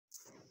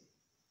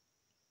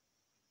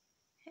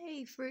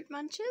Hey fruit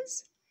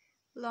munchers,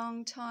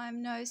 long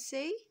time no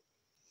see.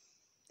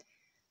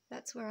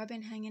 That's where I've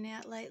been hanging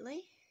out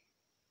lately,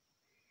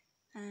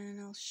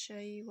 and I'll show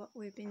you what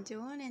we've been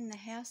doing in the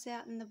house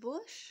out in the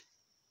bush.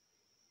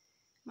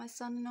 My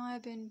son and I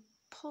have been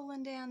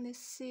pulling down this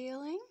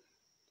ceiling.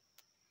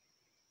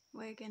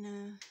 We're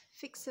gonna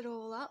fix it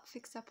all up,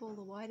 fix up all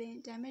the white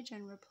ant damage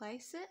and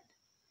replace it.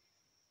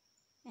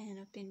 And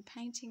I've been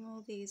painting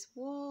all these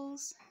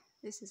walls.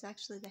 This is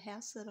actually the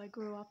house that I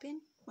grew up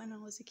in when I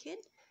was a kid,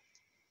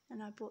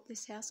 and I bought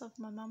this house off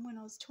my mum when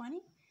I was 20.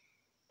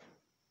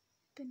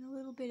 Been a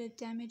little bit of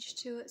damage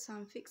to it, so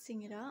I'm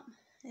fixing it up.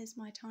 There's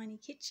my tiny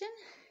kitchen.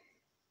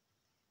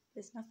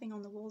 There's nothing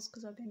on the walls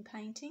because I've been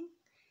painting.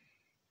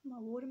 My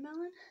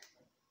watermelon.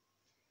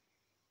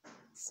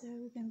 So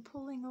we've been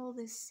pulling all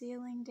this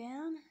ceiling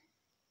down.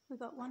 We've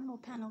got one more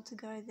panel to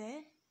go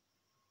there.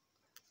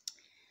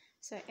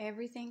 So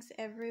everything's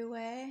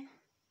everywhere.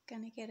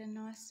 Gonna get a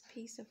nice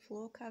piece of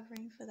floor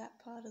covering for that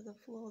part of the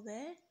floor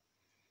there.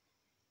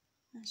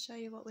 I'll show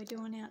you what we're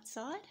doing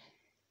outside.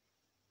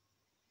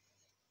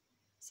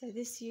 So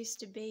this used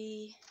to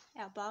be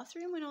our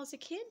bathroom when I was a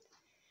kid,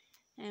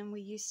 and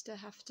we used to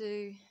have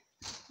to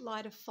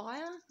light a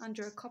fire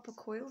under a copper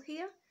coil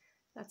here.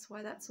 That's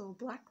why that's all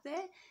black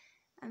there,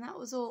 and that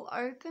was all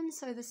open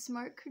so the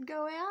smoke could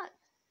go out.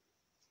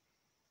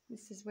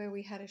 This is where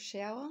we had a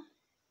shower,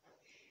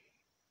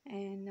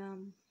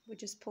 and we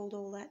just pulled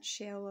all that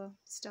shower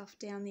stuff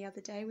down the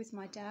other day with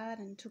my dad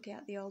and took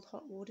out the old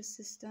hot water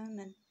system,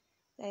 and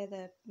they're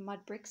the mud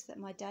bricks that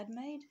my dad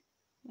made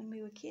when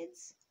we were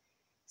kids.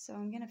 So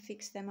I'm going to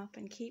fix them up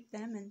and keep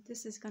them, and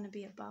this is going to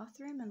be a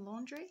bathroom and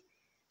laundry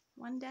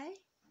one day.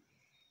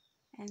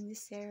 And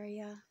this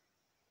area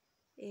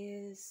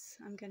is,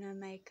 I'm going to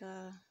make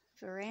a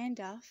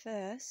veranda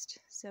first,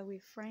 so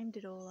we've framed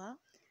it all up.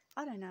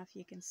 I don't know if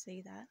you can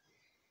see that.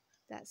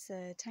 That's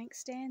a tank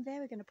stand there.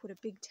 We're going to put a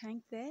big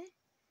tank there.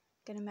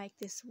 Going to make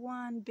this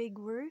one big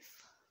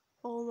roof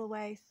all the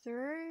way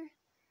through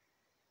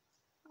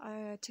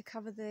to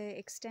cover the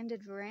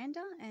extended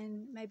veranda,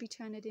 and maybe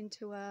turn it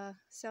into a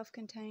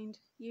self-contained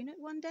unit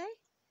one day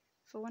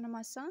for one of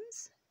my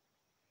sons.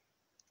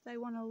 They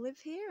want to live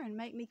here and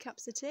make me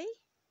cups of tea.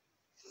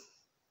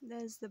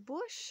 There's the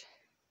bush.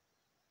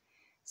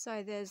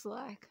 So there's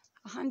like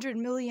 100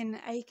 million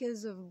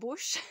acres of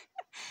bush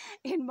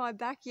in my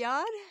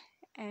backyard,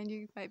 and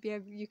you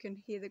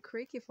can hear the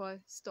creek if I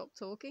stop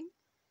talking.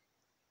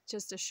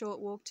 Just a short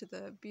walk to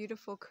the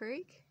beautiful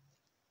creek.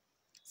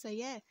 So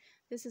yeah,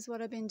 this is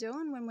what I've been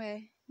doing when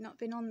we're not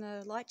been on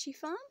the lychee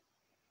farm,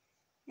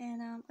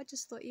 and I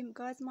just thought you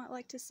guys might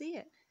like to see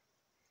it.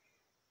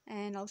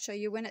 And I'll show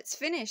you when it's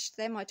finished.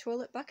 They're my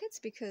toilet buckets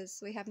because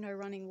we have no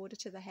running water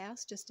to the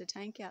house, just a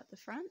tank out the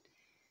front.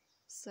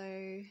 So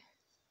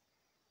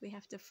we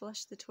have to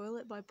flush the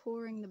toilet by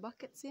pouring the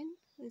buckets in.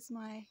 There's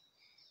my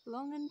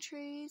longan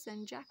trees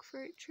and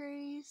jackfruit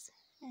trees,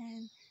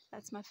 and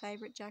that's my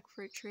favourite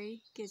jackfruit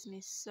tree. Gives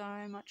me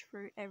so much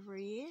fruit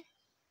every year.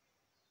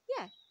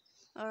 Yeah.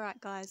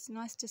 Alright guys,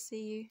 nice to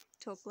see you.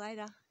 Talk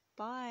later.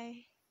 Bye.